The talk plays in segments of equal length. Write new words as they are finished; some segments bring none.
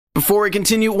Before we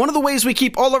continue, one of the ways we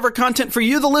keep all of our content for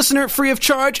you, the listener, free of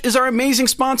charge is our amazing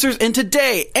sponsors, and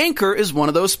today, Anchor is one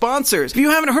of those sponsors. If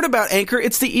you haven't heard about Anchor,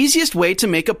 it's the easiest way to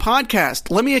make a podcast.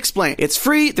 Let me explain. It's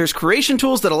free, there's creation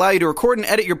tools that allow you to record and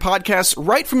edit your podcasts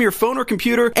right from your phone or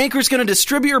computer. Anchor's going to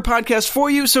distribute your podcast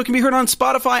for you so it can be heard on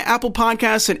Spotify, Apple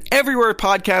Podcasts, and everywhere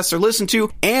podcasts are listened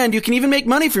to, and you can even make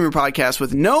money from your podcast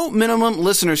with no minimum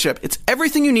listenership. It's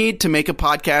everything you need to make a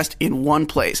podcast in one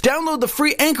place. Download the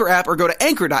free Anchor app or go to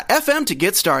anchor.fm to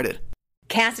get started.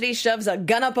 Cassidy shoves a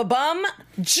gun up a bum.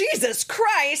 Jesus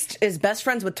Christ is best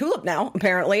friends with Tulip now,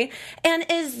 apparently. And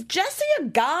is Jesse a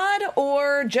god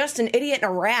or just an idiot in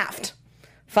a raft?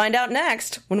 Find out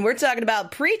next when we're talking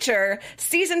about Preacher,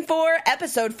 Season 4,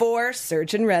 Episode 4,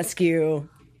 Search and Rescue.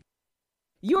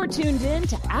 You're tuned in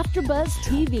to AfterBuzz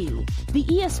TV, the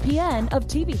ESPN of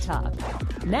TV talk.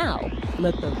 Now,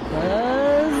 let the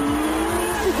buzz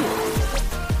begin.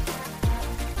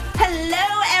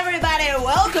 Hello, everybody.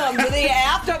 Welcome to the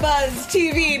AfterBuzz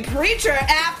TV Preacher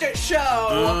After Show.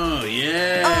 Oh,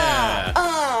 yeah.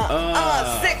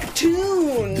 Sick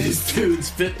tunes. These tunes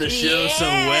fit the show so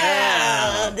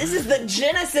well. This is the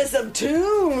genesis of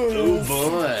tunes. Oh,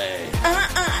 boy.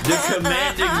 They're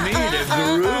commanding me to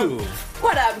groove.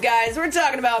 What up, guys? We're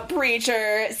talking about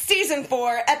Preacher, Season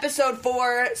 4, Episode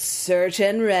 4, Search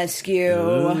and Rescue.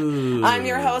 Ooh. I'm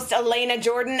your host, Elena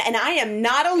Jordan, and I am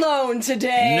not alone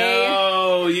today.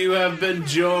 No, you have been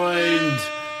joined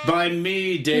by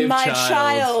me, Dave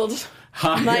Child.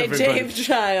 Hi, My everybody. Dave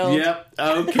Child. Yep,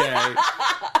 okay.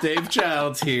 Dave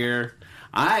Child's here.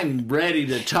 I'm ready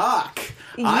to talk.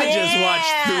 Yeah. I just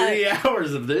watched 3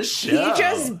 hours of this show. He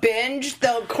just binged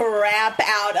the crap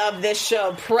out of this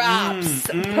show. Props.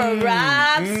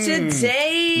 Props to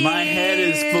Dave. My head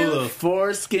is full of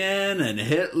foreskin and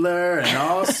Hitler and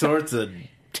all sorts of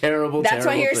terrible That's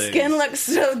why your things. skin looks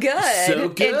so good. So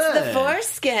good. It's the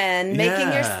foreskin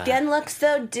making your skin look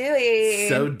so dewy.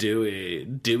 So dewy.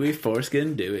 Dewy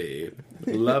foreskin dewy.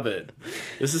 Love it.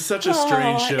 This is such a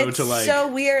strange show to like. It's so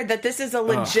weird that this is a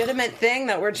legitimate thing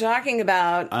that we're talking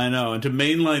about. I know, and to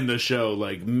mainline the show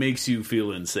like makes you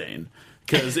feel insane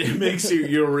because it makes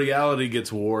your reality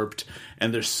gets warped,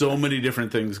 and there's so many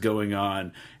different things going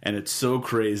on, and it's so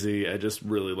crazy. I just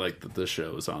really like that this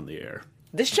show is on the air.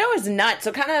 This show is nuts.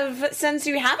 So kind of since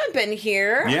you haven't been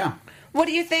here, Yeah. what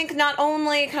do you think? Not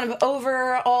only kind of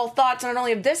overall thoughts, not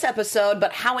only of this episode,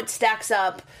 but how it stacks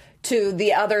up to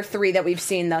the other 3 that we've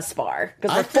seen thus far?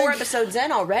 Because we're 4 episodes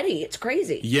in already. It's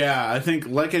crazy. Yeah, I think,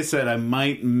 like I said, I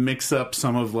might mix up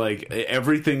some of, like,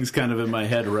 everything's kind of in my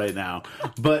head right now.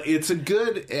 But it's a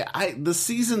good... the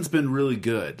season's been really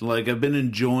good. Like, I've been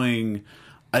enjoying...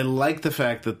 I like the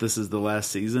fact that this is the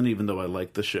last season, even though I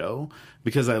like the show.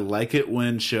 Because I like it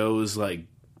when shows, like,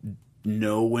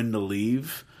 know when to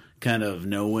leave. Kind of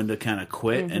know when to kind of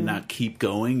quit and not keep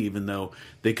going, even though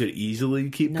they could easily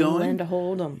keep going. Know when to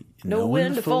hold them. Know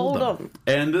when to fold them.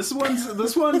 And this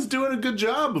one's doing a good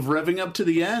job of revving up to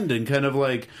the end and kind of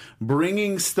like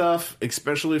bringing stuff,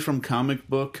 especially from comic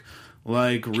book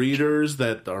like readers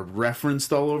that are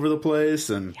referenced all over the place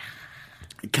and.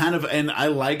 Kind of, and I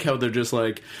like how they're just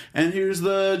like, and here's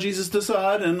the Jesus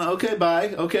Decide, and okay,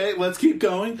 bye, okay, let's keep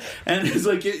going. And it's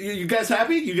like, you guys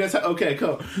happy? You guys, okay,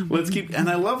 cool. Let's keep, and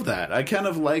I love that. I kind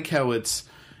of like how it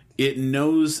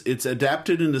knows it's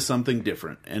adapted into something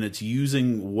different, and it's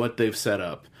using what they've set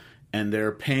up, and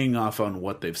they're paying off on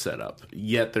what they've set up.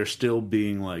 Yet they're still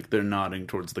being like, they're nodding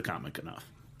towards the comic enough.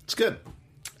 It's good.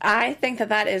 I think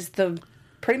that is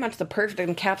pretty much the perfect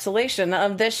encapsulation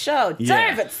of this show. Yeah.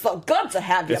 Dave, it's so good to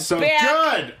have you It's so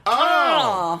back. good.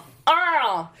 Oh.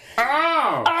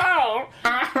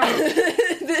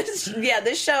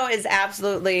 This show is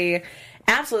absolutely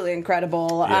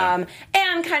incredible. Yeah.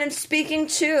 And kind of speaking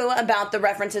too about the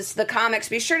references to the comics,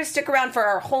 be sure to stick around for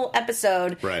our whole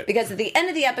episode. Right. Because at the end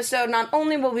of the episode, not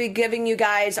only will we be giving you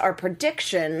guys our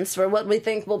predictions for what we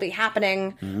think will be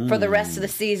happening for the rest of the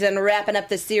season, wrapping up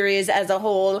the series as a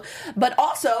whole, but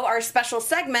also our special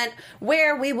segment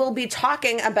where we will be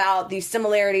talking about the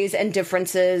similarities and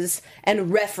differences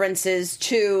and references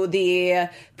to the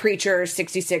Preacher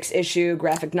 66 issue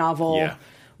graphic novel. Yeah.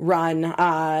 Run.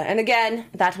 And again,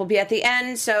 that will be at the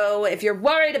end. So if you're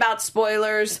worried about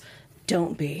spoilers,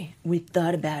 don't be. We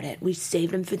thought about it. We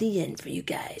saved them for the end for you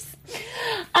guys.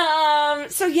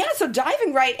 So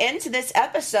diving right into this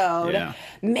episode,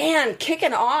 man,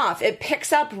 kicking off, it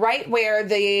picks up right where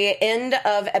the end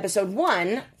of episode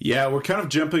 1. Yeah, we're kind of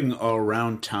jumping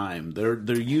around time.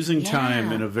 They're using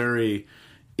time in a very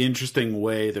interesting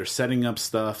way. They're setting up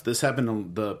stuff. This happened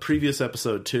in the previous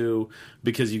episode too,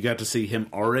 because you got to see him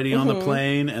already on the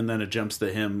plane, and then it jumps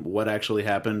to him what actually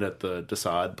happened at the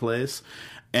Desaad place.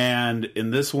 And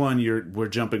in this one, we're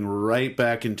jumping right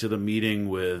back into the meeting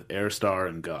with Airstar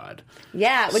and God.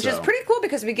 Yeah, which is pretty cool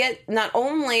because we get not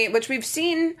only, which we've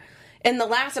seen in the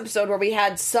last episode where we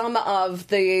had some of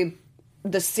the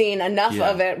scene, enough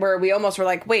of it where we almost were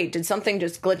like, wait, did something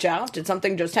just glitch out? Did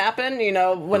something just happen? You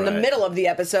know, when the middle of the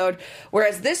episode.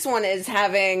 Whereas this one is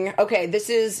having, okay, this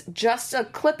is just a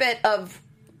clip of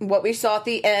what we saw at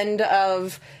the end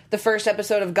of the first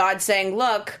episode of God saying,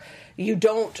 look, you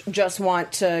don't just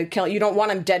want to kill, you don't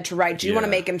want him dead to rights. You want to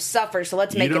make him suffer, so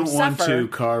let's make him suffer. You don't want to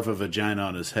carve a vagina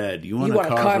on his head. You want to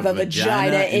carve a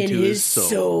vagina into his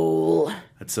soul.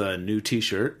 That's a new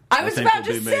T-shirt. I was about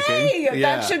to say,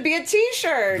 that should be a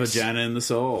T-shirt. Vagina in the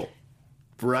soul.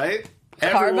 Right?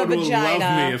 Carve Everyone a will vagina.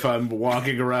 love me if I'm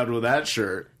walking around with that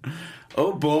shirt.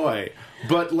 Oh, boy.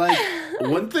 But, like,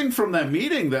 one thing from that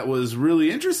meeting that was really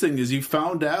interesting is you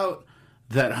found out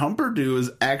that Humperdew is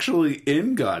actually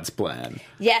in God's plan.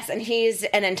 Yes, and he's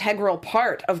an integral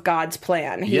part of God's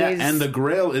plan. And the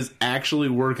Grail is actually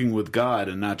working with God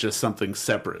and not just something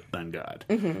separate than God,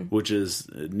 which is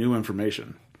new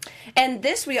information. And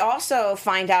this, we also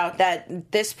find out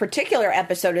that this particular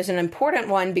episode is an important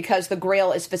one because the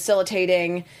Grail is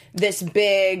facilitating this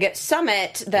big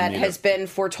summit that has been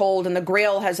foretold, and the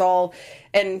Grail has all,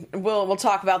 and we'll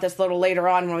talk about this a little later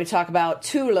on when we talk about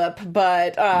Tulip,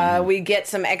 but we get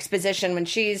some exposition when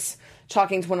she's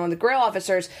talking to one of the Grail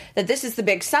officers that this is the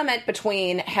big summit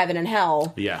between heaven and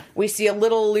hell. Yeah. We see a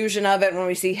little illusion of it when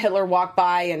we see Hitler walk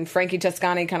by and Frankie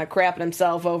Tuscany kind of crapping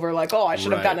himself over like, oh, I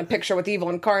should have gotten a picture with Evil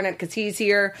Incarnate because he's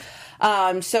here.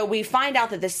 So we find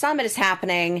out that this summit is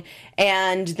happening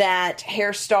and that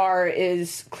Hairstar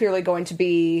is clearly going to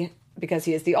be, because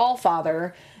he is the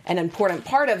Allfather, an important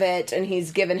part of it, and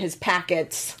he's given his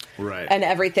packets and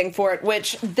everything for it,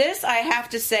 which this, I have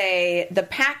to say, the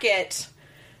packet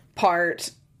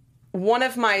part, one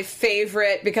of my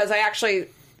favorite, because I actually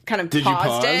kind of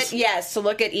paused it. Yes, to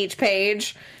look at each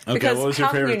page. Okay, because what was your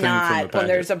favorite thing from the packet? When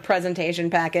there's a presentation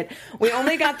packet? We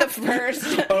only got the first.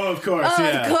 Oh, of course,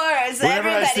 yeah. Of course, whenever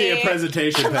everybody. I see a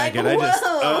presentation packet, like, I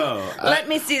just, let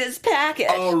me see this packet.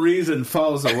 All reason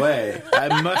falls away.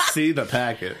 I must see the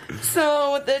packet.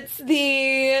 So that's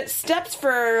the steps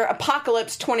for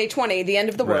Apocalypse 2020, the end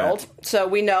of the world. So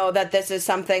we know that this is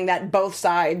something that both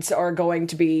sides are going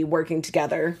to be working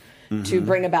together to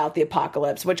bring about the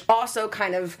apocalypse, which also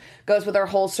kind of goes with our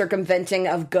whole circumventing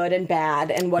of good and bad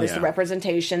and what is the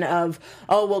representation of,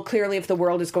 oh, well, clearly if the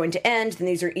world is going to end, then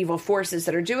these are evil forces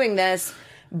that are doing this,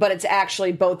 but it's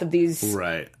actually both of these.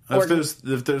 Right.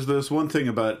 If there's one thing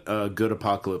about a good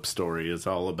apocalypse story, it's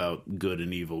all about good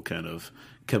and evil kind of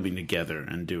coming together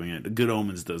and doing it. Good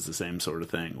Omens does the same sort of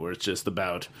thing, where it's just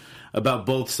about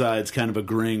both sides kind of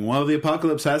agreeing, well, the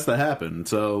apocalypse has to happen,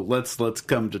 so let's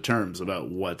come to terms about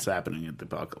what's happening at the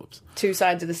apocalypse. Two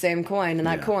sides of the same coin, and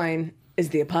that coin is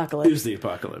the apocalypse. Is the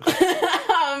apocalypse.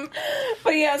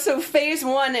 But yeah, so phase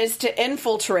 1 is to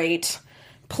infiltrate,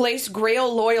 place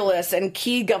Grail loyalists in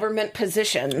key government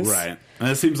positions. Right. And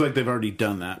it seems like they've already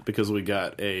done that, because we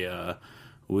got the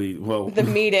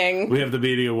meeting. We have the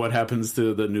meeting of what happens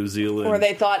to the New Zealand. Or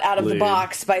they thought out of the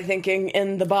box by thinking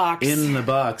in the box. In the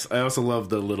box. I also love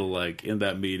the little, like, in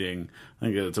that meeting, I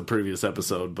think it's a previous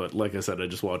episode, but like I said, I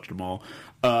just watched them all.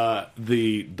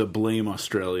 The Blame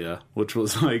Australia, which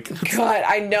was like... God,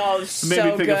 I know, so good.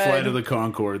 Made me think of Flight of the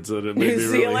Conchords, and it made me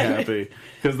really happy.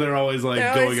 Because they're always, like,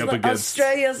 going up against...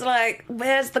 Australia's like,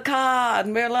 where's the car?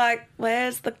 And we're like,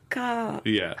 where's the car?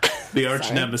 Yeah. The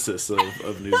arch nemesis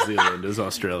of New Zealand is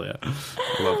Australia.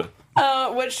 Love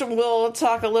it. Which we'll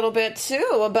talk a little bit,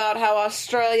 too, about how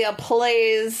Australia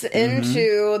plays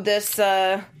into this...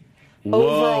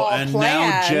 Whoa, and plan.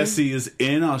 Now Jesse is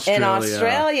in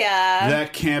Australia. That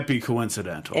That can't be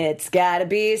coincidental. It's gotta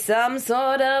be some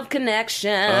sort of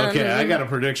connection. Okay, I got a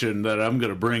prediction that I'm going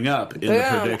to bring up in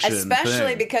the prediction especially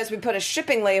thing. because we put a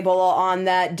shipping label on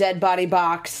that dead body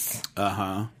box.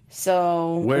 Uh-huh.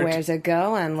 So, where's it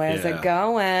going? Where's it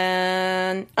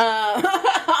going?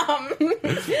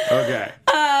 Okay.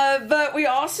 But we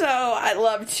also, I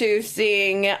love to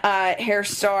seeing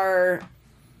Hairstar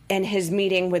and his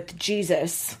meeting with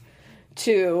Jesus,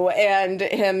 too, and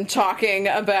him talking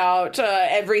about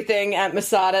everything at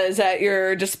Masada is at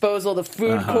your disposal. The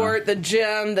food court, the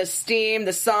gym, the steam,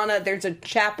 the sauna. There's a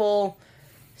chapel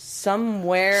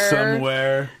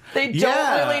somewhere. They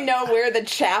don't really know where the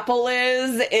chapel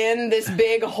is in this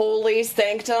big holy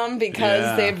sanctum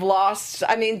because they've lost.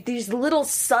 I mean, these little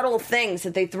subtle things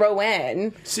that they throw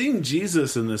in. Seeing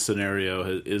Jesus in this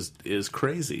scenario is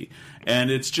crazy,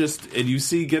 and it's just, and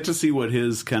get to see what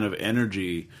his kind of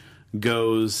energy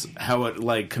goes, how it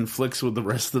like conflicts with the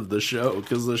rest of the show,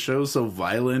 because the show's so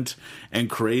violent and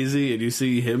crazy, and you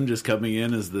see him just coming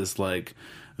in as this like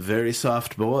very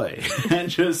soft boy and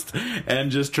just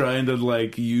trying to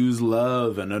like use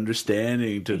love and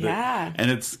understanding to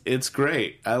and it's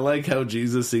great. I like how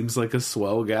Jesus seems like a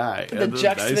swell guy. The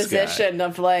juxtaposition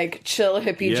of like chill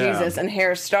hippie Jesus and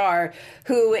Hair Star,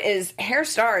 Hair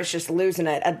Star is just losing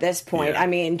it at this point. I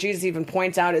mean, Jesus even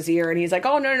points out his ear and he's like,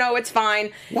 oh no, it's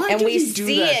fine. Why and did we he do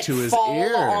see that it to his fall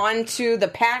ear? onto the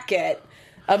packet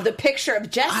of the picture of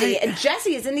Jesse, and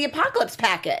Jesse is in the Apocalypse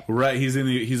packet. Right, he's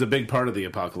a big part of the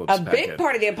Apocalypse packet. A big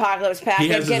part of the Apocalypse packet, he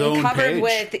has his getting own covered page.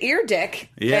 with ear dick.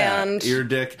 Yeah, and ear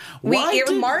dick. We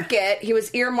earmark it. He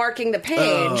was earmarking the page.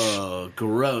 Oh,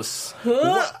 gross.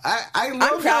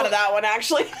 I'm proud of that one,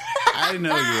 actually. I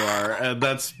know you are, and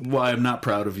that's why I'm not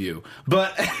proud of you.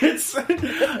 But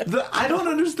I don't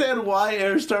understand why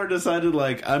Airstar decided,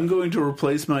 like, I'm going to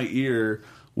replace my ear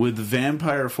with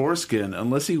vampire foreskin,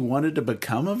 unless he wanted to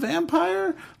become a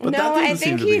vampire? But no, I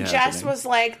think he just was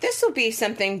like, this will be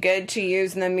something good to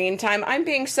use in the meantime. I'm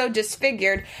being so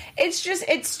disfigured. It's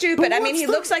stupid. I mean, he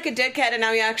looks like a dickhead, and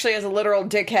now he actually has a literal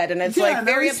dickhead, and it's like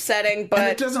very upsetting, but... And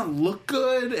it doesn't look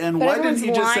good, and but why didn't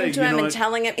he just say, lying to him and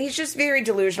telling him? He's just very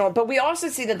delusional, but we also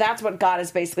see that that's what God is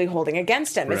basically holding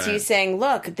against him, is he's saying,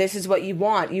 look, this is what you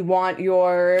want. You want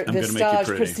your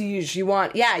vistage, prestige. You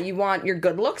want your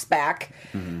good looks back.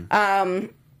 Mm-hmm.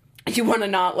 You want to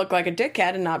not look like a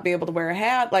dickhead and not be able to wear a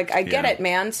hat. Like, I get it,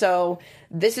 man. So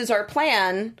this is our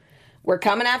plan. We're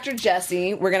coming after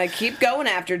Jesse. We're going to keep going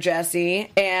after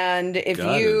Jesse. And if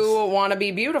you want to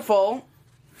be beautiful,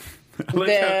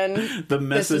 then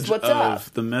this is what's up.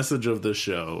 The message of the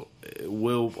show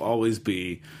will always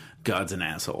be, God's an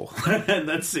asshole. And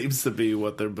that seems to be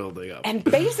what they're building up. And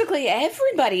basically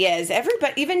everybody is.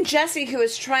 Everybody, even Jesse, who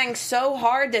is trying so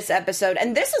hard this episode.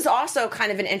 And this is also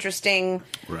kind of an interesting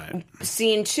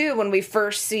scene, too, when we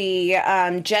first see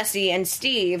Jesse and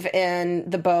Steve in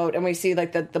the boat. And we see,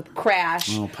 like, the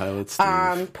crash. Oh, Pilot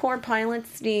Steve. Poor Pilot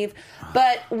Steve.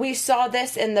 But we saw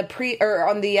this in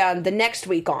the next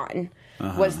week on.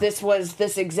 Was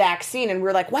this exact scene, and we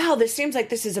were like, wow, this seems like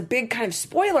this is a big kind of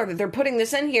spoiler that they're putting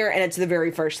this in here, and it's the very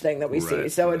first thing that we see.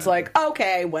 So it's like,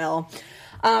 okay, well,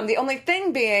 the only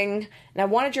thing being, and I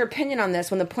wanted your opinion on this,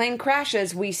 when the plane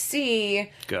crashes, we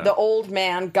see the old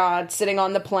man, God, sitting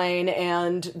on the plane,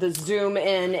 and the zoom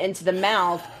in into the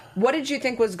mouth. What did you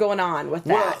think was going on with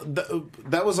that? Well,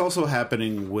 that was also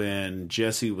happening when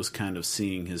Jesse was kind of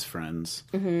seeing his friends,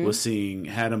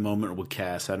 had a moment with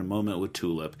Cass, had a moment with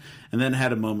Tulip, and then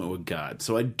had a moment with God.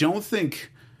 So I don't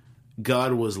think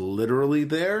God was literally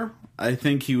there. I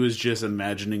think he was just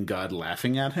imagining God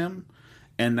laughing at him,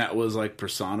 and that was like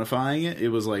personifying it. It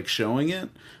was like showing it,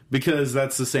 because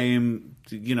that's the same,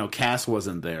 Cass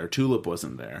wasn't there, Tulip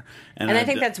wasn't there. And I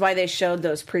think that's why they showed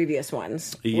those previous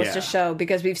ones, was to show,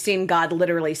 because we've seen God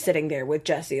literally sitting there with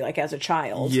Jesse, like, as a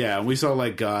child. Yeah, we saw,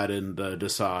 like, God and the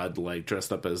Desaad, like,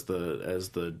 dressed up as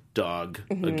the dog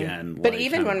again. But like,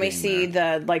 even when we see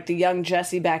the young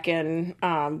Jesse back in,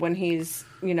 when he's,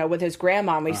 with his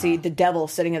grandma, we see the devil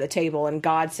sitting at the table and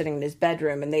God sitting in his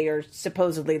bedroom, and they are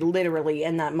supposedly literally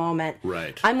in that moment.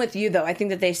 Right. I'm with you, though. I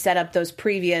think that they set up those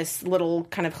previous little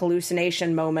kind of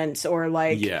hallucination moments, or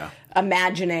like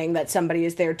imagining that somebody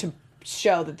is there to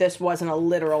show that this wasn't a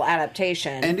literal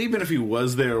adaptation. And even if he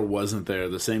was there or wasn't there,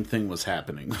 the same thing was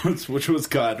happening, which was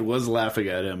God was laughing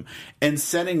at him and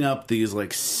setting up these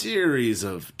like series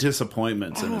of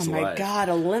disappointments in his life. Oh my God,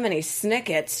 a Lemony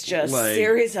Snicket's just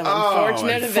series of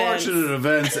unfortunate events. Unfortunate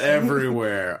events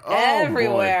everywhere.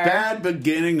 Everywhere. Boy. Bad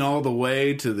beginning all the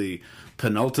way to the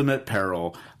penultimate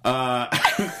peril.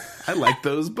 I like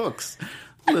those books.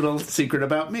 Little secret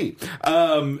about me.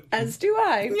 As do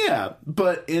I. Yeah,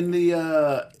 but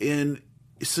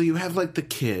so you have like the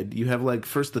kid, you have like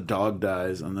first the dog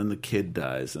dies and then the kid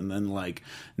dies, and then like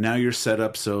now you're set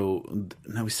up, so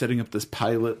now he's setting up this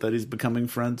pilot that he's becoming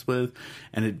friends with,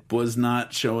 and it was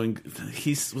not showing.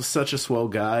 He was such a swell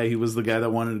guy. He was the guy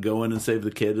that wanted to go in and save the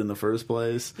kid in the first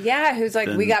place. Yeah, who's like,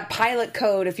 we got pilot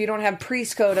code. If you don't have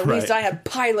priest code, at least I have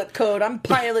pilot code. I'm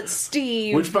Pilot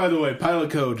Steve. Which, by the way, pilot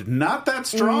code, not that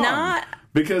strong.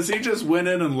 Because he just went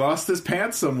in and lost his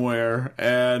pants somewhere,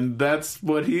 and that's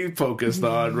what he focused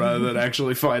on rather than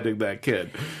actually finding that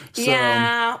kid. So,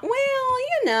 yeah, well,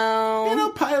 You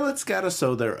know, pilots got to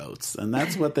sow their oats, and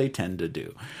that's what they tend to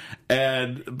do.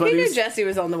 But he knew Jesse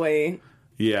was on the way.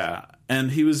 Yeah,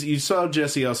 and you saw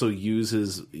Jesse also use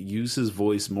his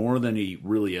voice more than he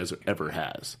really ever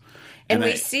has. And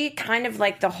we see kind of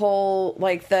like the whole,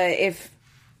 like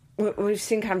we've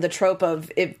seen kind of the trope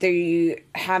of if they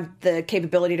have the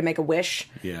capability to make a wish,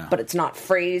 but it's not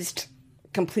phrased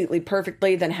completely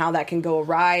perfectly, then how that can go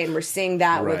awry. And we're seeing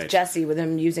that with Jesse, with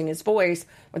him using his voice,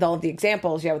 with all of the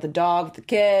examples, with the dog, with the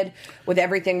kid, with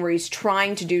everything where he's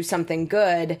trying to do something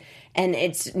good, and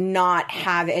it's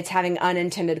having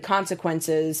unintended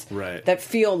consequences that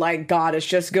feel like God is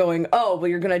just going, oh, well,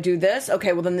 you're going to do this?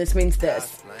 Okay, well, then this means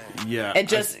this. Yeah.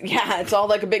 It's all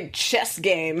like a big chess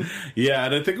game. Yeah,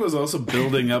 and I think it was also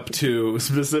building up to,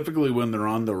 specifically when they're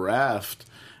on the raft,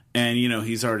 and,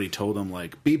 he's already told him,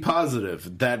 like, be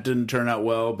positive. That didn't turn out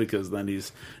well because then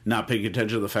he's not paying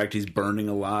attention to the fact he's burning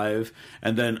alive.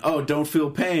 And then, don't feel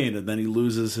pain. And then he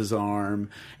loses his arm.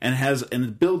 And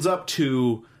it builds up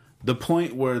to the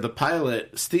point where the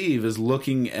pilot, Steve, is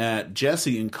looking at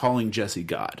Jesse and calling Jesse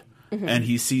God. Mm-hmm. And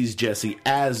he sees Jesse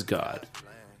as God.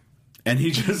 And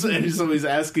so he's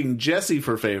asking Jesse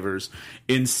for favors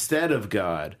instead of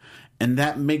God. And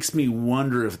that makes me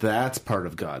wonder if that's part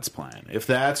of God's plan. If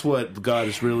that's what God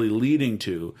is really leading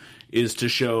to, is to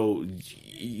show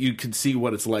you can see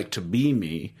what it's like to be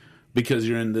me because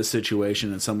you're in this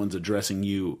situation and someone's addressing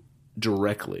you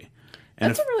directly. And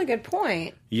that's a really good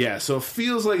point. Yeah, so it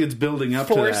feels like it's building up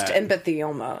to that. Forced empathy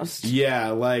almost. Yeah,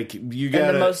 like you got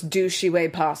in the most douchey way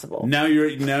possible. Now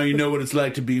you know what it's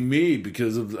like to be me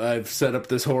because I've set up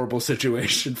this horrible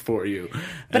situation for you.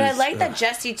 But I like that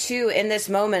Jesse too in this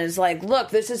moment is like, look,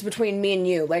 this is between me and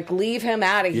you. Like, leave him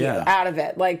out of here, out of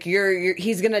it. Like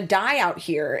he's gonna die out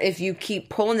here if you keep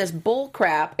pulling this bull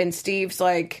crap. And Steve's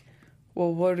like,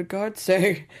 well, what did God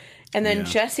say? And then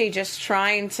Jesse just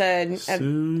trying to,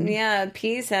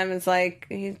 appease him. It's like,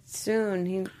 you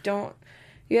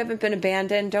haven't been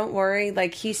abandoned. Don't worry.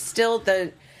 Like, he's still,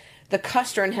 the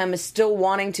Custer in him is still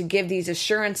wanting to give these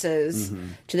assurances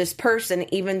to this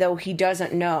person, even though he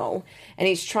doesn't know. And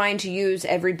he's trying to use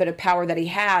every bit of power that he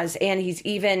has. And he's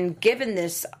even given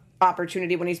this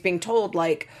opportunity when he's being told,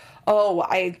 like,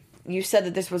 you said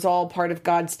that this was all part of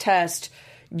God's test.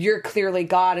 You're clearly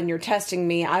God and you're testing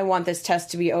me. I want this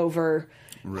test to be over.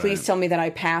 Right. Please tell me that I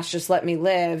passed. Just let me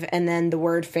live. And then the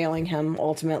word failing him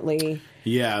ultimately.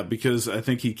 Yeah, because I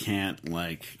think he can't,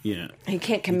 he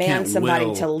can't command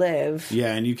somebody to live.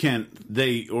 Yeah, and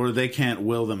they can't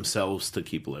will themselves to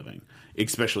keep living,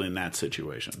 especially in that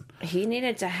situation. He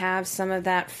needed to have some of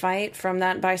that fight from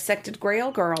that bisected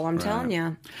Grail girl, I'm telling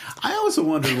you. I also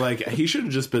wonder, he should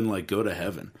have just been go to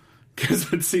heaven.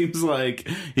 Because it seems like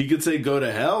he could say go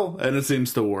to hell, and it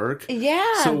seems to work. Yeah.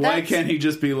 So why can't he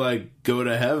just be go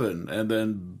to heaven, and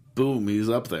then boom, he's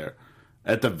up there,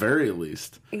 at the very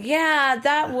least. Yeah,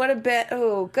 that would have been,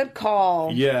 good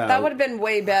call. Yeah. That would have been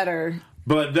way better.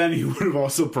 But then he would have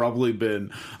also probably been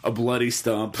a bloody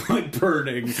stump,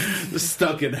 burning,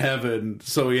 stuck in heaven,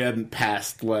 so he hadn't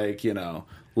passed,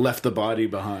 left the body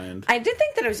behind. I did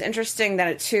think that it was interesting that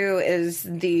it too is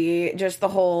the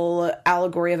whole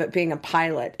allegory of it being a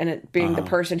pilot and it being the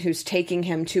person who's taking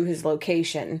him to his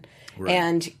location,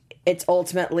 and it's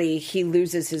ultimately he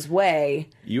loses his way.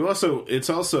 We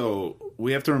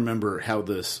have to remember how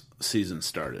this season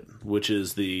started, which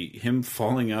is him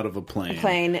falling out of a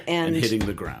plane and hitting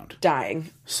the ground,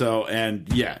 dying. So and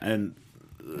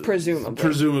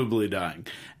presumably dying.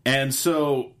 And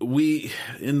so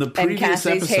in the previous Cassie's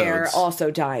episodes, hair also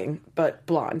dying, but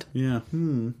blonde. Yeah.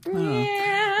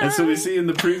 Yeah. And so we see in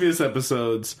the previous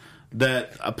episodes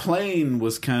that a plane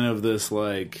was kind of this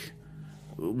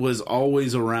was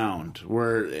always around.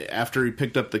 Where after he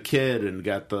picked up the kid and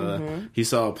got he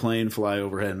saw a plane fly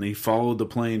overhead, and he followed the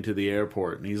plane to the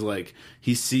airport, and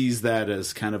he sees that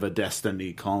as kind of a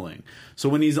destiny calling. So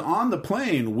when he's on the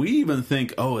plane, we even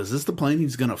think, is this the plane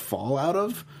he's going to fall out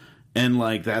of? And,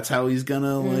 that's how he's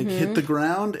gonna, hit the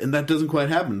ground. And that doesn't quite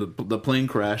happen. The plane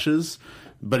crashes,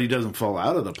 but he doesn't fall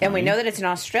out of the plane. And we know that it's in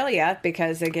Australia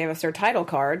because they gave us their title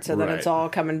card. So then it's all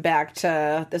coming back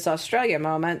to this Australia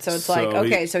moment. So it's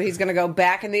so he's gonna go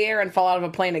back in the air and fall out of a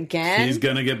plane again? He's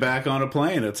gonna get back on a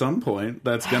plane at some point.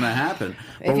 That's gonna happen.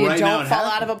 If you don't fall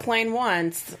out of a plane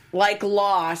once, like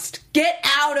Lost, get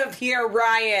out of here,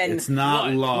 Ryan. It's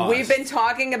not Lost. We've been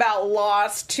talking about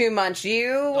Lost too much.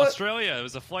 Australia. It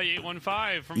was a flight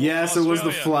 815 from Yes, Australia. It was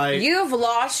the flight. You've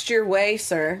lost your way,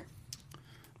 sir.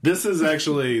 This is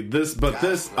actually this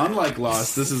unlike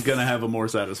Lost, this is going to have a more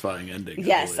satisfying ending.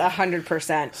 Yes,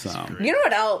 100%. So. You know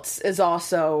what else is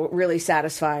also really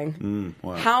satisfying?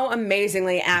 What? How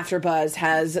amazingly AfterBuzz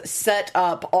has set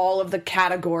up all of the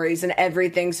categories and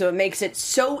everything, so it makes it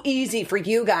so easy for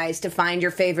you guys to find your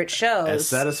favorite shows. As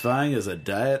satisfying as a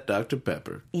Diet Dr.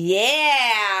 Pepper.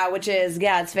 Yeah, which is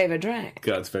God's favorite drink.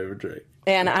 God's favorite drink.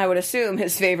 And I would assume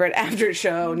his favorite after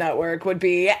show network would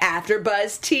be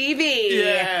AfterBuzz TV.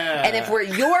 Yeah. And if we're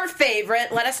your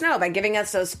favorite, let us know by giving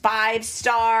us those 5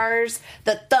 stars,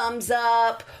 the thumbs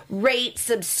up, rate,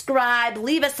 subscribe,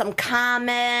 leave us some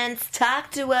comments,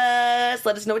 talk to us,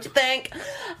 let us know what you think.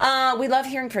 We love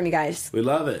hearing from you guys. We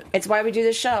love it. It's why we do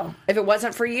this show. If it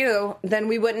wasn't for you, then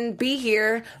we wouldn't be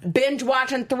here binge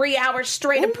watching 3 hours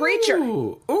straight of Preacher.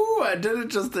 Ooh, I did it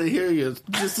just to hear you,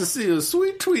 just to see your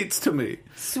sweet tweets to me.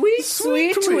 Sweet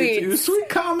tweets. Your sweet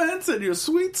comments and your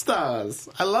sweet stars.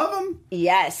 I love them.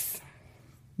 Yes.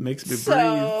 Makes me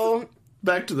breathe.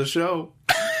 Back to the show.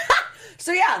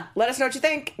 So yeah, let us know what you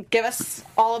think. Give us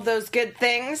all of those good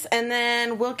things, and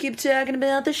then we'll keep talking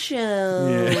about the show.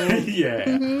 Yeah.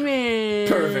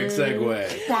 Perfect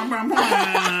segue.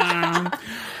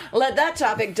 Let that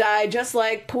topic die, just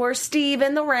like poor Steve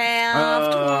in the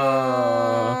raft.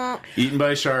 Eaten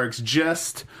by sharks,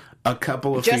 just a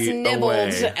couple of Just feet nibbled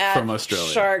away at from Australia.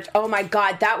 Shark. Oh my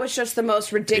god, that was just the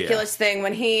most ridiculous thing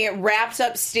when he wraps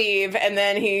up Steve and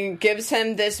then he gives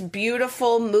him this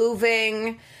beautiful,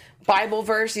 moving Bible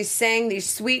verse. He's saying these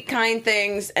sweet, kind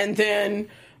things, and then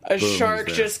a shark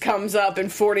just comes up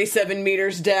and 47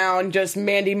 meters down, just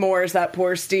Mandy Moore's that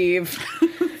poor Steve.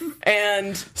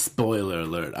 And spoiler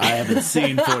alert, I haven't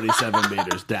seen 47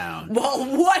 meters down. Well,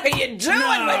 what are you doing with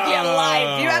your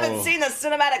life? You haven't seen the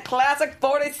cinematic classic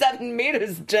 47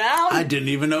 meters down? I didn't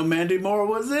even know Mandy Moore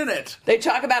was in it. They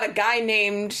talk about a guy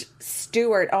named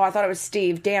Stewart. Oh, I thought it was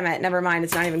Steve. Damn it. Never mind.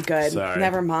 It's not even good. Sorry.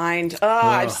 Never mind.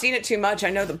 I've seen it too much.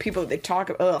 I know the people they talk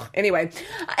about. Anyway,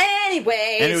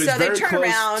 and it was so very they turn close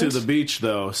around to the beach,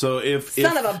 though. So if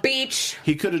son of a beach,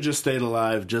 he could have just stayed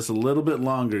alive just a little bit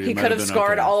longer, he could have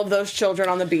scarred all of those children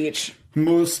on the beach.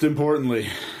 Most importantly,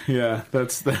 yeah,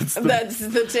 that's the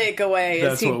takeaway.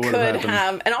 Is he could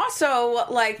have, and also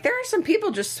like there are some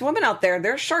people just swimming out there.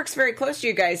 There are sharks very close to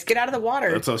you guys. Get out of the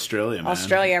water. That's Australia, man.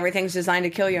 Australia, everything's designed to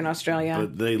kill you in Australia.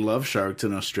 But they love sharks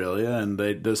in Australia, and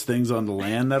there's things on the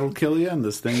land that'll kill you, and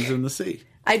there's things in the sea.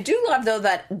 I do love though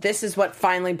that this is what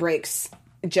finally breaks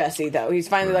Jesse, though. He's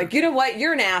finally like, you know what?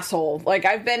 You're an asshole. Like,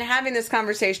 I've been having this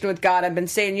conversation with God. I've been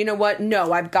saying, you know what?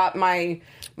 No, I've got my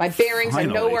bearings. Finally.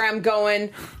 I know where I'm going.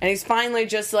 And he's finally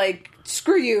just like,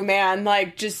 screw you, man.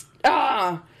 Like, just,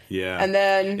 Yeah. And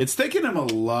then it's taken him a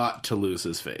lot to lose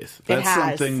his faith. That's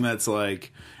something that's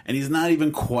like, and he's not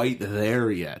even quite there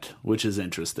yet, which is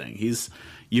interesting.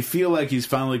 You feel like he's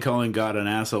finally calling God an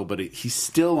asshole, but he's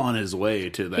still on his way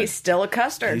to that. He's still a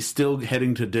custard. He's still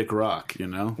heading to Dick Rock, you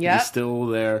know? Yep. He's still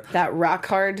there. That rock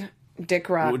hard Dick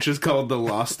Rock. Which is called the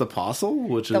Lost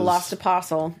Apostle, the Lost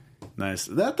Apostle. Nice.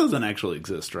 That doesn't actually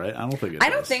exist, right? I don't think it does. I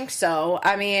don't think so.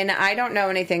 I mean, I don't know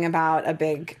anything about a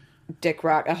big Dick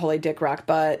Rock, a holy Dick Rock,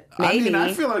 but maybe. I mean,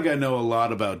 I feel like I know a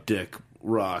lot about Dick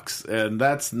Rocks, and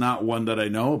that's not one that I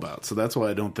know about, so that's why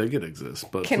I don't think it exists.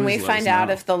 But can we find out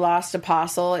if the Lost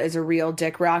Apostle is a real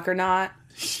Dick Rock or not?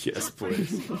 Yes,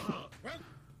 please.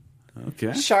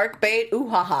 Okay. Shark bait, ooh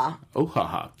ha ha. Ooh ha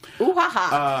ha. Ooh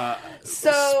ha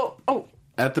ha.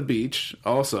 At the beach,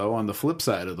 also on the flip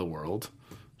side of the world,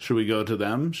 should we go to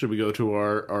them? Should we go to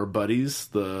our buddies,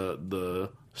 the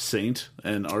Saint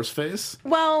and Arseface?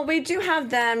 Well, we do have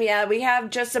them, yeah. We have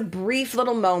just a brief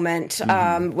little moment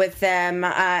with them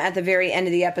at the very end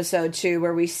of the episode, too,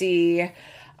 where we see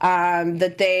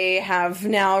that they have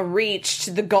now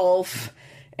reached the Gulf,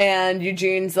 and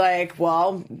Eugene's like,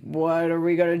 well, what are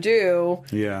we going to do?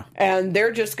 Yeah. And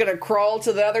they're just going to crawl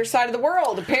to the other side of the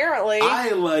world, apparently.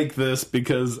 I like this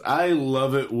because I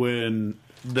love it when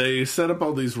they set up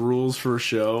all these rules for a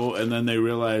show, and then they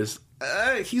realize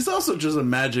he's also just a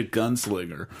magic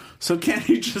gunslinger. So can't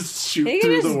he just shoot through the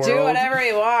world? He can just do whatever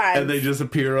he wants. And they just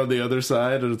appear on the other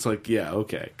side, and it's like, yeah,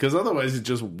 okay. Because otherwise he's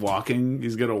just walking.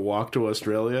 He's going to walk to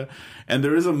Australia. And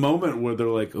there is a moment where they're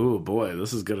like, oh, boy,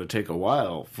 this is going to take a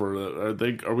while.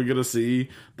 Are we going to see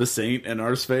the Saint and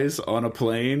Arseface on a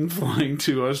plane flying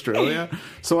to Australia?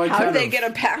 So How do they get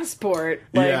a passport?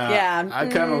 I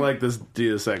kind of like this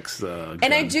Deus Ex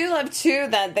and I do love, too,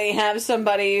 that they have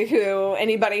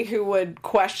anybody who would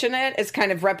question it is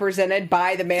kind of represented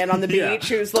by the man on the beach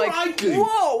who's like, crikey.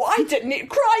 Whoa, I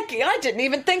didn't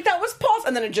even think that was possible.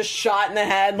 And then it just shot in the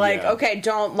head. Like, okay,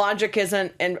 logic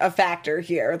isn't a factor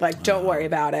here. Like, don't worry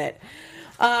about it.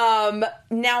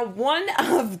 Now, one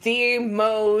of the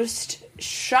most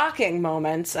shocking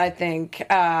moments, I think,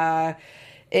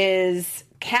 is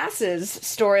Cass's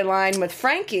storyline with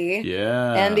Frankie.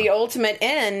 Yeah. And the ultimate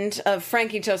end of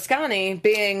Frankie Toscani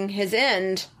being his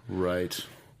end. Right.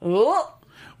 Ooh.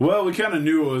 Well, we kind of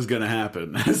knew what was going to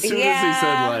happen as soon as he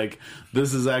said, like,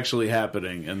 this is actually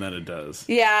happening, and then it does.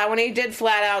 Yeah, when he did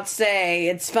flat out say,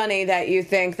 it's funny that you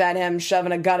think that him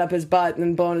shoving a gun up his butt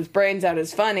and blowing his brains out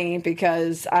is funny,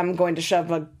 because I'm going to shove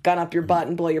a gun up your butt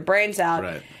and blow your brains out.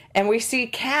 Right. And we see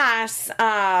Cass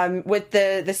with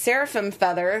the seraphim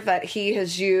feather that he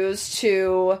has used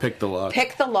to Pick the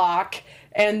lock.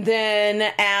 And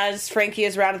then as Frankie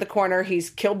is rounded the corner, he's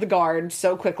killed the guard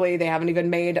so quickly they haven't even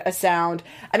made a sound.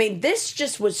 I mean, this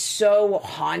just was so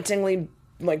hauntingly,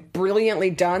 like, brilliantly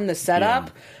done, the setup.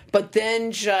 Yeah. But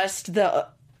then just the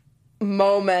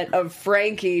moment of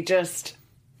Frankie, just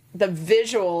the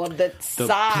visual of the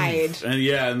side.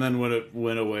 And then when it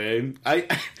went away, I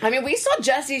mean, we saw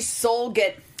Jesse's soul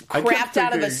get crapped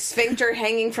out of a sphincter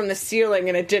hanging from the ceiling,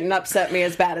 and it didn't upset me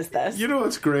as bad as this. You know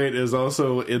what's great is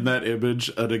also in that image,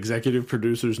 an executive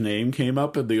producer's name came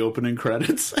up in the opening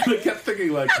credits, and I kept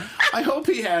thinking, like, I hope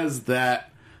he has that,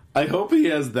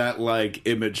 like,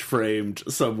 image framed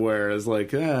somewhere as,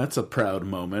 like, that's a proud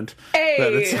moment.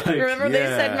 Hey, like, remember they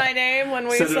said my name when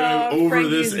we saw over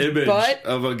Frankie's this image butt?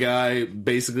 of a guy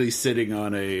basically sitting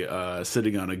on a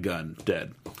gun,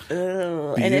 dead.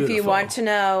 And if you want to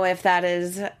know if that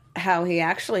is how he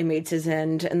actually meets his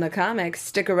end in the comics,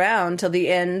 stick around till the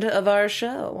end of our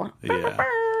show. Yeah.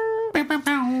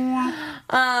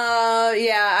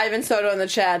 Ivan Soto in the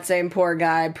chat saying, poor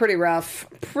guy, pretty rough,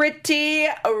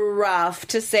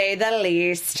 to say the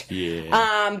least.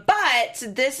 Yeah.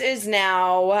 But this is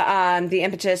now the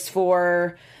impetus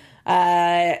for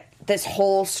this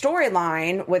whole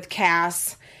storyline with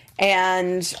Cass,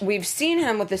 and we've seen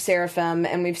him with the Seraphim,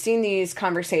 and we've seen these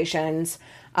conversations,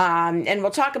 and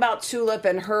we'll talk about Tulip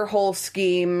and her whole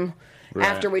scheme. Right.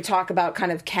 After we talk about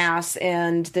kind of Cass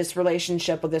and this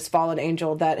relationship with this fallen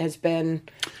angel that has been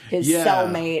his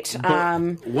cellmate.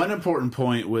 One important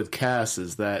point with Cass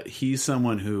is that he's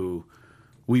someone who,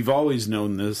 we've always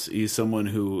known this, he's someone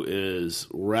who is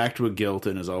racked with guilt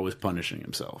and is always punishing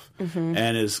himself. Mm-hmm.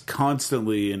 And is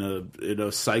constantly in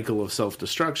a cycle of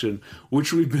self-destruction,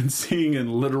 which we've been seeing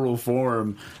in literal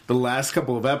form the last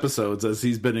couple of episodes as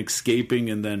he's been escaping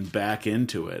and then back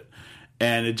into it.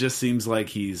 And it just seems like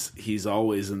he's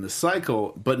always in this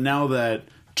cycle. But now that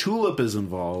Tulip is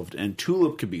involved and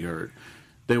Tulip could be hurt,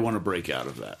 they want to break out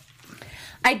of that.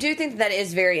 I do think that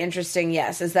is very interesting,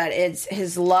 yes, is that it's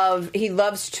his love. He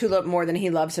loves Tulip more than he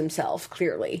loves himself,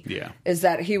 clearly. Yeah. Is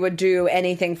that he would do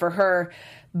anything for her.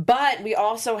 But we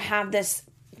also have this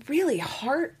really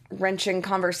heart-wrenching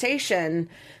conversation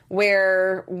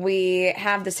where we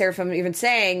have the Seraphim even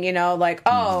saying, like,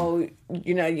 oh,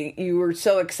 you were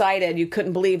so excited, you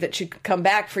couldn't believe that she could come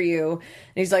back for you. And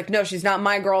he's like, no, she's not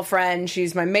my girlfriend,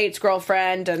 she's my mate's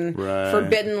girlfriend, and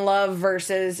forbidden love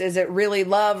versus, is it really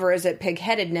love or is it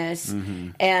pigheadedness?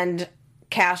 Mm-hmm. And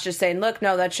Cass just saying, look,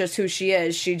 no, that's just who she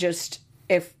is. She just,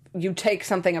 if you take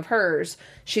something of hers,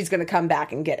 she's going to come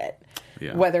back and get it.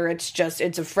 Yeah. Whether it's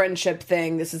a friendship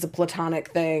thing, this is a platonic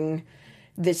thing,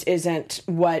 this isn't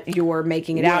what you're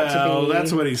making it out to be. Well,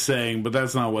 that's what he's saying, but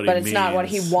that's not what he means. But it's not what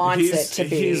he wants it to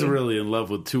be. He's really in love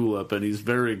with Tulip, and he's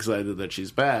very excited that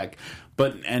she's back.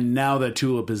 And now that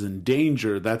Tulip is in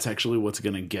danger, that's actually what's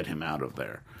going to get him out of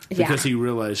there. Because he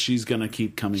realized she's going to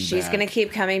keep coming back. She's going to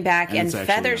keep coming back, and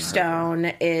Featherstone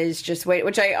is just wait.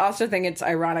 Which I also think it's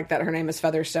ironic that her name is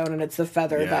Featherstone, and it's the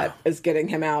feather that is getting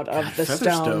him out of the stone.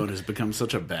 Featherstone has become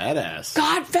such a badass.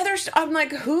 God, Featherstone. I'm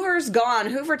like, Hoover's gone.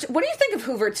 Hoover. What do you think of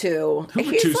Hoover 2?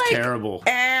 Hoover 2's terrible.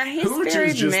 He's Hoover 2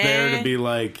 is just there to be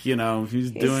like,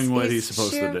 he's doing what he's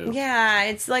supposed to do. Yeah,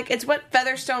 it's what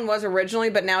Featherstone was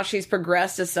originally, but now she's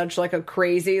progressed as such like a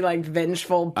crazy, like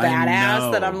vengeful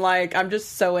badass that I'm like, I'm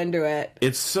just so into it.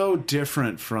 It's so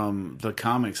different from the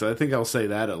comics. I think I'll say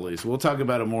that at least. We'll talk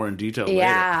about it more in detail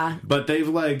later. But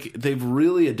they've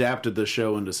really adapted the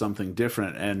show into something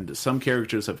different, and some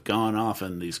characters have gone off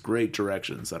in these great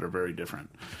directions that are very different.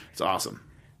 It's awesome.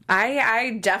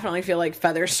 I definitely feel like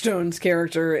Featherstone's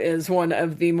character is one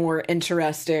of the more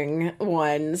interesting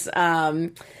ones.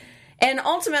 And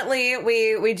ultimately,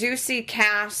 we do see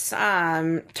Cass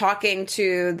talking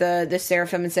to the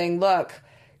Seraphim and saying, look,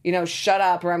 shut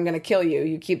up or I'm going to kill you.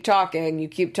 You keep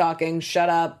talking, shut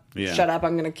up, I'm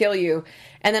going to kill you.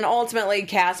 And then ultimately,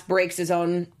 Cass breaks his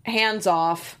own hands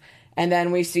off, and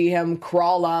then we see him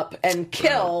crawl up and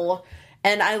kill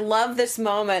And I love this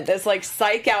moment, this like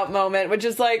psych out moment, which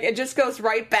is like, it just goes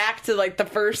right back to like the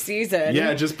first season. Yeah,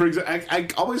 it just brings, I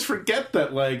always forget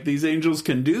that like these angels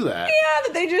can do that. Yeah,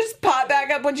 that they just pop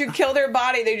back up once you kill their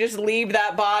body. They just leave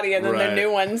that body and then the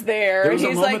new one's there. And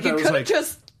he's like, you could have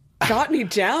just got me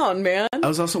down, man. I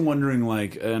was also wondering,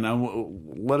 like, and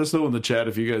let us know in the chat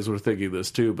if you guys were thinking this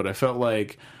too, but I felt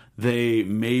like they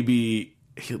maybe...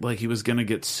 he was gonna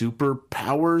get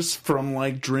superpowers from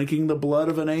like drinking the blood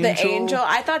of an angel. The angel.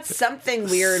 I thought something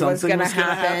weird was gonna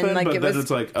happen. Like but then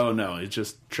it's like, oh no, he's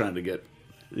just trying to get.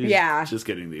 Just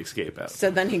getting the escape out.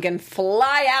 So then he can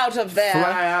fly out of there.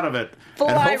 Fly out of it.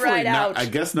 Fly right out. I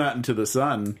guess not into the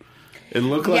sun. It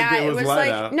looked like it was light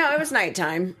out. No, it was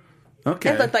nighttime.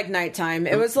 Okay. It looked like nighttime.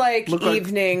 It was like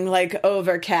evening, like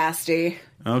overcasty.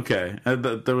 Okay.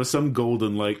 There was some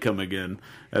golden light coming in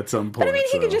at some point. But I mean,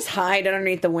 he could just hide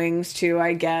underneath the wings too,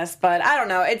 I guess. But I don't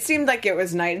know. It seemed like it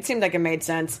was night. It seemed like it made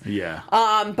sense. Yeah.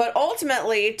 But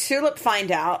ultimately, Tulip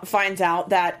finds out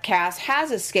that Cass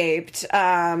has escaped,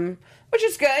 which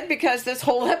is good because this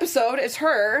whole episode is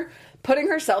her putting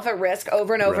herself at risk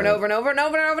over and over and over and over and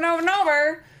over and over and over and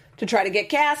over to try to get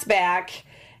Cass back.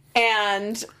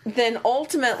 And then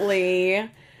ultimately,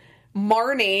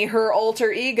 Marnie, her alter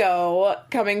ego,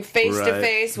 coming face to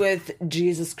face with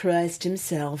Jesus Christ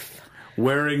himself.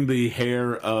 Wearing the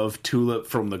hair of Tulip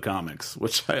from the comics,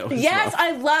 which I always love.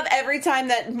 I love every time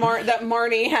that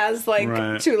Marnie has,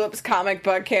 like, Tulip's comic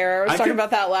book hair. I was talking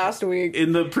about that last week.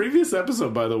 In the previous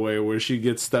episode, by the way, where she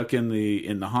gets stuck in the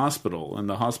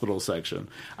hospital section,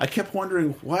 I kept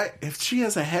wondering, why, if she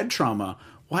has a head trauma,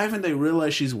 why haven't they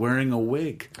realized she's wearing a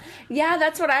wig? Yeah,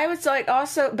 that's what I was like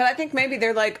also. But I think maybe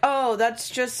they're like, oh, that's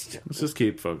just... Let's just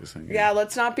keep focusing. Yeah,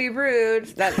 let's not be rude.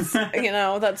 That's,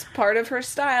 that's part of her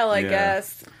style, I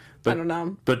guess. I don't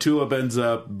know. But Tulip ends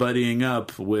up buddying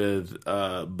up with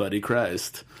Buddy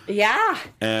Christ. Yeah.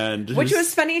 Which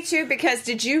was funny, too, because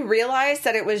did you realize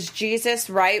that it was Jesus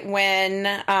right when...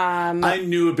 I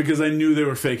knew it because I knew they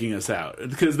were faking us out.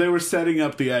 Because they were setting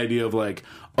up the idea of, like,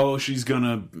 oh, she's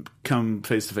gonna come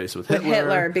face to face with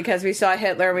Hitler. Because we saw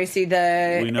Hitler and we see the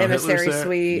emissary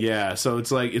suite. Yeah, so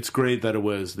it's like, it's great that it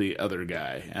was the other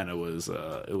guy and it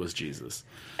was Jesus.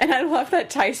 And I love that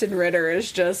Tyson Ritter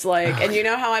is just like, and you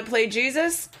know how I play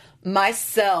Jesus?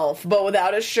 Myself, but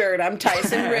without a shirt. I'm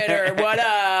Tyson Ritter. What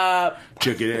up?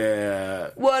 Check it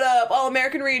out. What up, All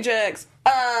American Rejects?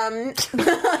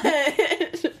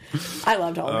 I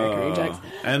loved All American Rejects.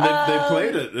 And they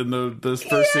played it in this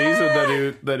first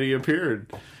season that he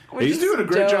appeared. He's doing a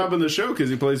great job in the show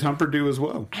because he plays Humperdew as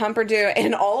well. Humperdew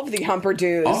and all of the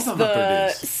Humperdews. All the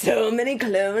Humperdews. So many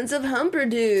clones of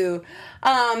Humperdew.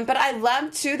 But I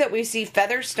love, too, that we see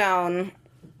Featherstone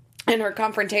in her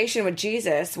confrontation with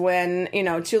Jesus when,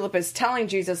 Tulip is telling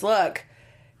Jesus, look,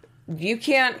 you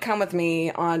can't come with me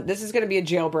on, this is going to be a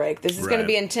jailbreak. This is going to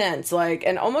be intense,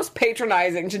 and almost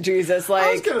patronizing to Jesus.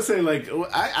 I was going to say,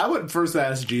 I would first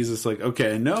ask Jesus,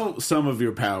 okay, I know some of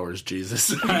your powers,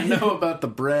 Jesus. I know about the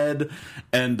bread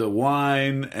and the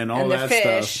wine and all that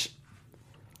fish stuff.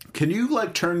 Can you,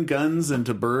 turn guns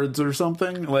into birds or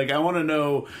something? I want to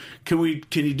know, can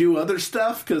you do other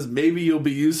stuff? Because maybe you'll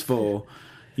be useful.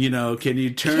 Can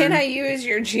you turn... Can I use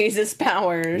your Jesus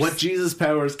powers? What Jesus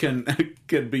powers can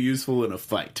be useful in a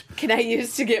fight? Can I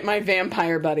use to get my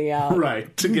vampire buddy out?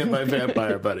 Right, to get my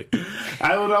vampire buddy.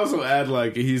 I would also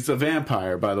add, he's a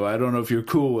vampire, by the way. I don't know if you're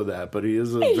cool with that, but he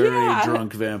is a very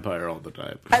drunk vampire all the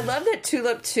time. I love that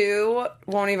Tulip, too,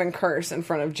 won't even curse in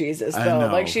front of Jesus,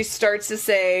 though. She starts to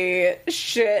say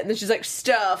shit, and then she's like,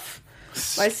 stuff.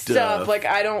 My stuff.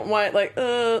 I don't want,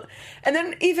 And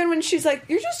then even when she's like,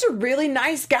 you're just a really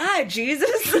nice guy, Jesus.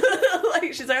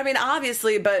 She's like, I mean,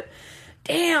 obviously, but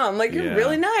damn, you're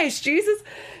really nice, Jesus.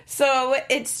 So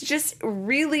it's just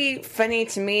really funny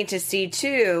to me to see,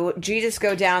 too, Jesus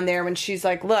go down there when she's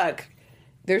like, look,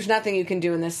 there's nothing you can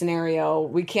do in this scenario.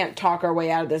 We can't talk our way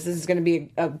out of this. This is going to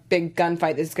be a big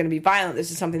gunfight. This is going to be violent.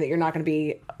 This is something that you're not going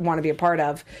to want to be a part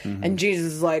of. Mm-hmm. And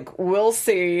Jesus is like, we'll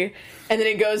see. And then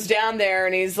he goes down there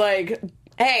and he's like,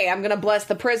 hey, I'm going to bless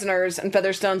the prisoners. And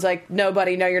Featherstone's like, no,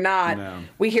 buddy, no, you're not. No.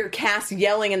 We hear Cass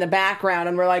yelling in the background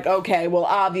and we're like, okay, well,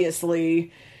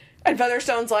 obviously. And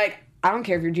Featherstone's like, I don't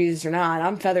care if you're Jesus or not.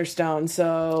 I'm Featherstone,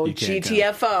 so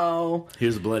GTFO.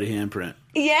 Here's a bloody handprint.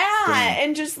 Yeah,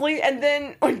 and just leave. And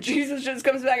then when Jesus just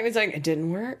comes back and he's like, it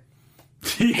didn't work.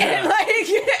 Yeah.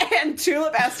 And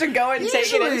Tulip has to go and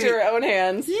take it into her own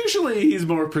hands. Usually he's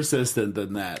more persistent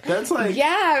than that. That's like...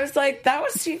 Yeah, I was like,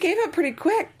 he gave up pretty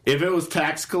quick. If it was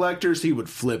tax collectors, he would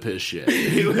flip his shit.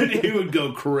 He would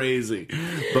go crazy.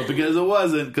 But because it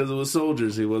wasn't, because it was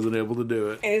soldiers, he wasn't able to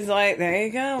do it. He's like, there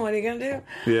you go, what are you going to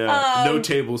do? Yeah, no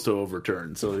tables to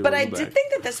overturn. So but I did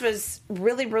think that this was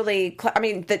really, really...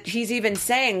 that he's even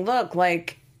saying, look,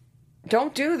 like...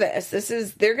 Don't do this.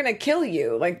 They're going to kill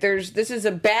you. Like, this is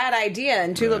a bad idea.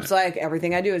 And Tulip's like,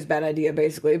 everything I do is a bad idea,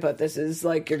 basically. But this is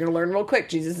like, you're going to learn real quick,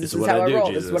 Jesus. This is how I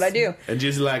roll. This is what I do. And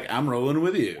Jesus is like, I'm rolling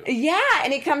with you. Yeah.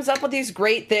 And he comes up with these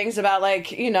great things about, like,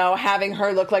 having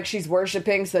her look like she's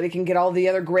worshiping so that he can get all the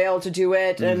other Grail to do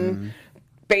it. Mm-hmm. And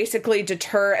basically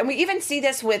deter. And we even see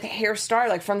this with Hair Star,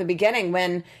 like from the beginning,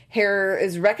 when Hair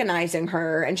is recognizing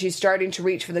her and she's starting to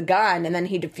reach for the gun, and then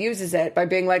he diffuses it by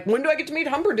being like, when do I get to meet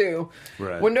Humperdew?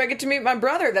 Right. When do I get to meet my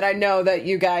brother that I know that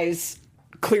you guys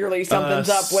clearly something's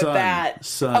up with that?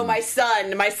 Son. Oh, my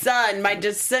son, my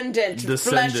descendant,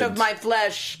 flesh of my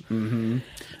flesh. Mm-hmm.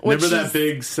 Remember that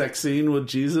big sex scene with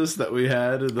Jesus that we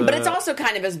had? But it's also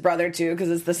kind of his brother, too,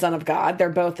 because it's the Son of God. They're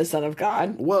both the Son of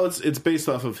God. Well, it's based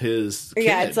off of his kid.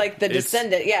 Yeah, it's like the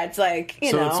descendant. Yeah, it's like,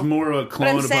 so it's more of a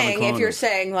clone. But I'm saying, if you're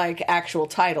saying, like, actual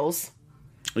titles.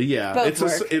 Yeah,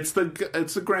 it's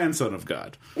the grandson of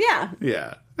God. Yeah.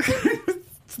 Yeah.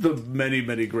 It's the many,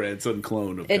 many grandson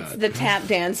clone of God. It's the tap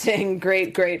dancing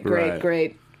great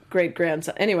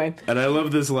grandson. Anyway. And I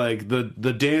love this, like, the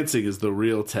dancing is the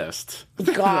real test.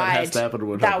 God. That has to happen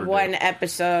with that one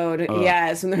episode,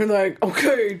 yes. And they're like,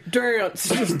 okay, dance.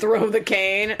 Just throw the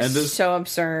cane. And this, so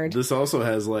absurd. This also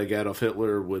has, like, Adolf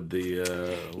Hitler with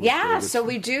the... so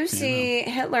we do see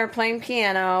Hitler playing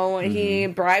piano. Mm-hmm. He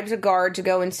bribes a guard to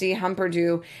go and see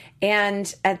Humperdew.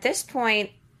 And at this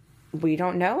point, we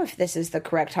don't know if this is the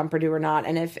correct Humperdew or not.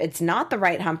 And if it's not the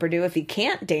right Humperdew, if he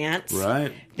can't dance,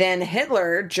 then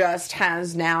Hitler just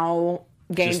has now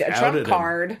gained a trump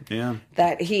card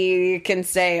that he can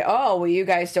say, oh, well, you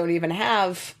guys don't even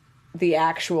have the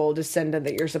actual descendant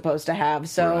that you're supposed to have.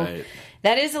 So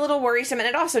that is a little worrisome. And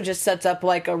it also just sets up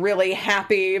like a really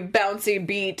happy, bouncy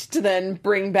beat to then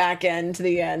bring back in to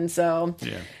the end. So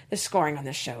the scoring on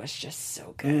this show is just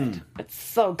so good. It's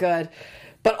so good.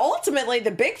 But ultimately, the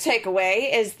big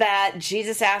takeaway is that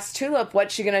Jesus asked Tulip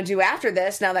what's she going to do after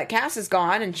this now that Cass is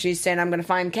gone. And she's saying, I'm going to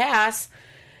find Cass.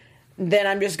 Then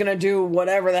I'm just going to do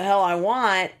whatever the hell I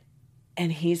want.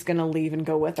 And he's going to leave and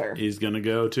go with her. He's going to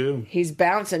go, too. He's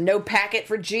bouncing. No packet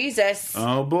for Jesus.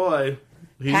 Oh, boy.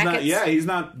 He's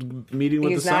not meeting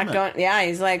with the summit.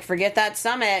 He's like, forget that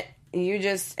summit. You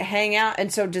just hang out.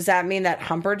 And so does that mean that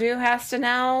Humperdew has to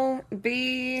now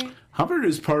be...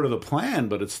 Humperdew's part of the plan,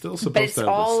 but it's still supposed to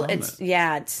have the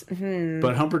summit.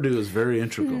 But Humperdew is very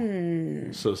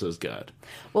integral. So says God.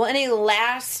 Well, any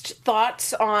last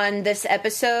thoughts on this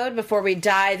episode before we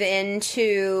dive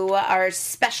into our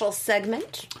special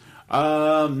segment?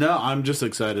 No, I'm just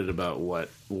excited about what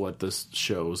this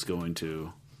show is going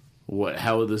to...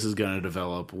 how this is going to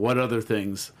develop. What other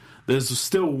things... There's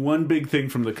still one big thing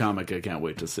from the comic I can't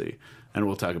wait to see, and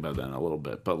we'll talk about that in a little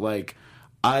bit. But like,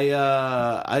 I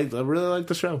really like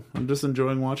the show. I'm just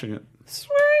enjoying watching it.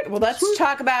 Sweet. Well, let's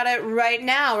talk about it right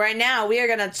now. Right now, we are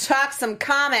going to talk some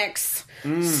comics.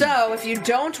 So if you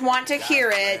don't want to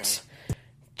hear it,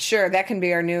 sure, that can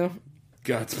be our new...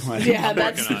 God's plan. Yeah, I'm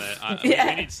working on it.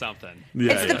 We need something.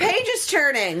 The page is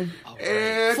turning.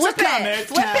 It's flip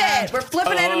it. We're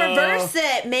flipping it and reverse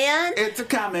it, man. It's a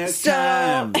comic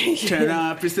time. Turn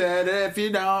off your set if you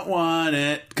don't want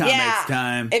it. Comics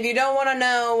time. If you don't want to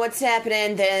know what's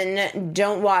happening, then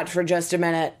don't watch for just a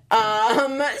minute.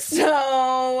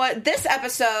 So this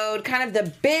episode, kind of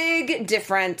the big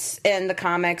difference in the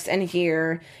comics and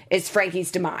here is Frankie's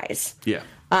demise. Yeah.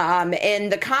 In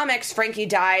the comics, Frankie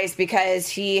dies because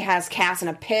he has Cass in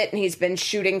a pit and he's been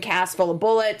shooting Cass full of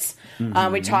bullets.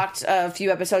 We talked a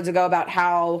few episodes ago about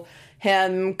how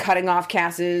him cutting off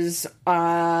Cass's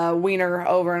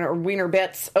wiener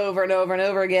bits over and over and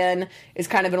over again is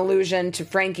kind of an allusion to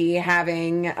Frankie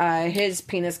having his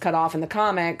penis cut off in the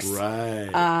comics. Right.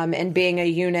 And being a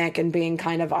eunuch and being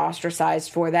kind of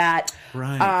ostracized for that.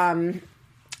 Right.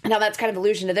 Now, that's kind of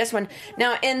allusion to this one.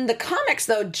 Now, in the comics,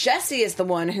 though, Jesse is the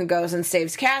one who goes and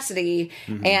saves Cassidy,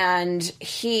 and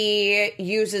he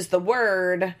uses the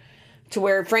word to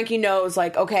where Frankie knows,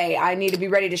 like, okay, I need to be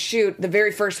ready to shoot. The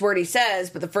very first word he says,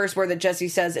 but the first word that Jesse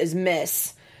says is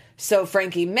miss. So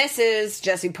Frankie misses,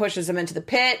 Jesse pushes him into the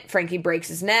pit, Frankie breaks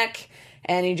his neck,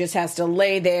 and he just has to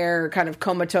lay there kind of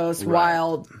comatose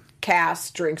while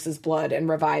Cass drinks his blood and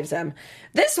revives him.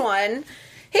 This one...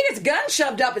 He gets gun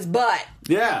shoved up his butt.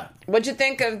 Yeah. What'd you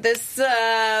think of this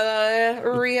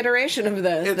reiteration of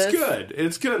this? It's good.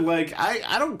 It's good. Like,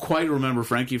 I don't quite remember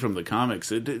Frankie from the comics.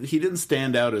 He didn't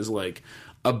stand out as, like,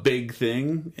 a big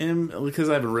thing because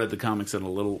I haven't read the comics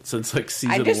since like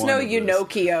season 1. I just know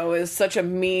Unokio is such a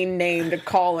mean name to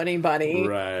call anybody.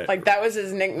 Right. Like, that was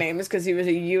his nickname, is because he was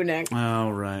a eunuch. Oh,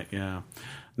 right, yeah.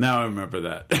 Now I remember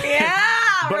that. Yeah,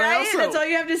 But right? also, that's all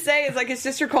you have to say. Is like his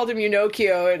sister called him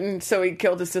Unokio, and so he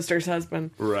killed his sister's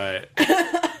husband. Right.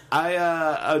 The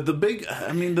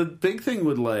big thing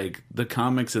with like the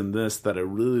comics in this that I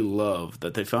really love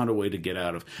that they found a way to get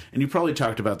out of, and you probably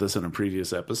talked about this in a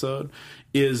previous episode,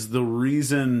 is the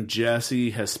reason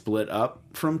Jesse has split up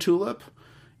from Tulip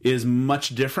is much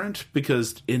different,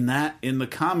 because in the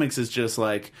comics it's just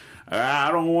like,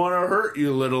 I don't want to hurt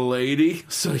you, little lady,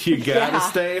 so you gotta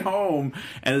stay home,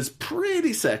 and it's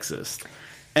pretty sexist.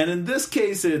 And in this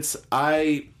case, it's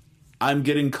I'm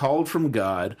getting called from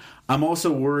God. I'm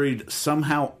also worried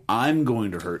somehow I'm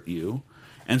going to hurt you.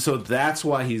 And so that's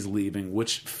why he's leaving,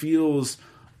 which feels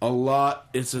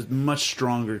it's a much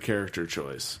stronger character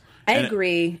choice. I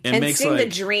agree. And seeing the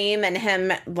dream and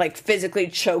him like physically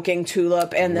choking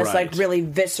Tulip and this like really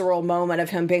visceral moment of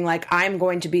him being like, I'm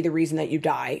going to be the reason that you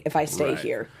die if I stay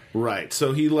here. Right.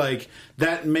 So he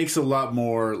that makes a lot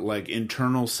more like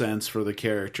internal sense for the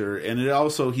character. And it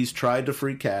also, he's tried to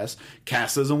free Cass.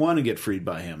 Cass doesn't want to get freed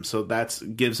by him. So that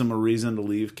gives him a reason to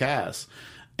leave Cass.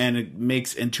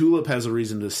 And Tulip has a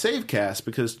reason to save Cass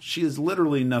because she has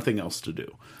literally nothing else to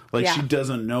do. Like she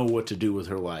doesn't know what to do with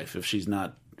her life if she's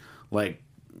not like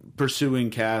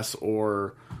pursuing Cass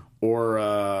or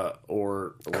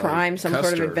crime, like, some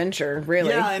sort of adventure, really.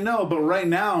 Yeah, I know, but right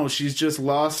now she's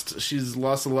lost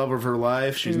the love of her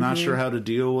life. She's not sure how to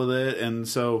deal with it, and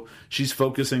so she's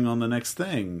focusing on the next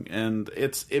thing. And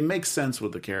it makes sense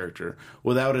with the character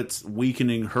without it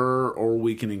weakening her or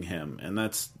weakening him, and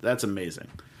that's amazing.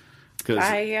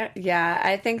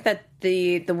 I think that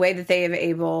the way that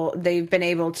they've been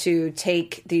able to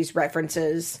take these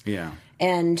references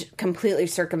and completely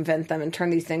circumvent them and turn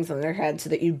these things on their head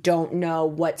so that you don't know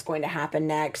what's going to happen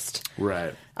next.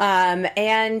 Right.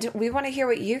 And we want to hear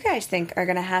what you guys think are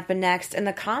going to happen next in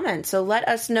the comments. So let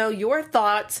us know your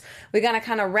thoughts. We're going to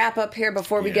kind of wrap up here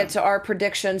before we get to our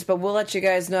predictions, but we'll let you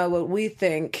guys know what we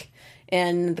think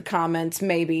in the comments,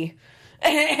 maybe.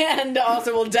 And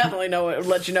also, we'll definitely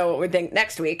let you know what we think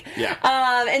next week. Yeah.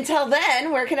 Until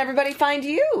then, where can everybody find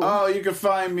you? Oh, you can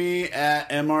find me at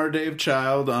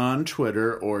mrdavechilde on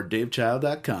Twitter or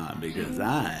davechild.com because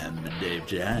I'm Dave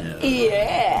Child.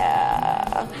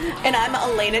 Yeah. And I'm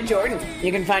Elena Jordan.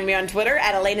 You can find me on Twitter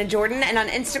at Elena Jordan and on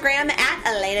Instagram at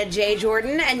Elena J.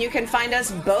 Jordan. And you can find us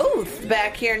both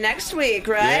back here next week,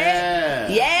 right? Yeah.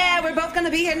 Yeah, we're both going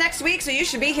to be here next week, so you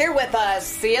should be here with us.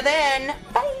 See you then.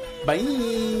 Bye.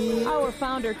 Bye. Our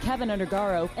founder, Kevin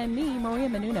Undergaro, and me, Maria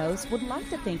Menounos, would like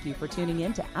to thank you for tuning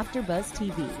in to AfterBuzz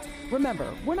TV. Remember,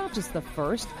 we're not just the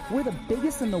first, we're the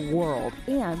biggest in the world,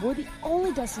 and we're the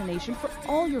only destination for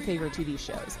all your favorite TV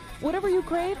shows. Whatever you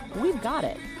crave, we've got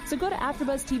it. So go to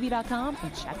AfterBuzzTV.com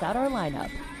and check out our lineup.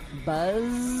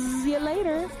 Buzz you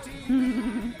later.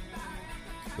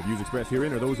 The views expressed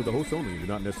herein are those of the hosts only and do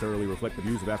not necessarily reflect the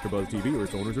views of AfterBuzz TV or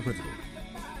its owners or principals.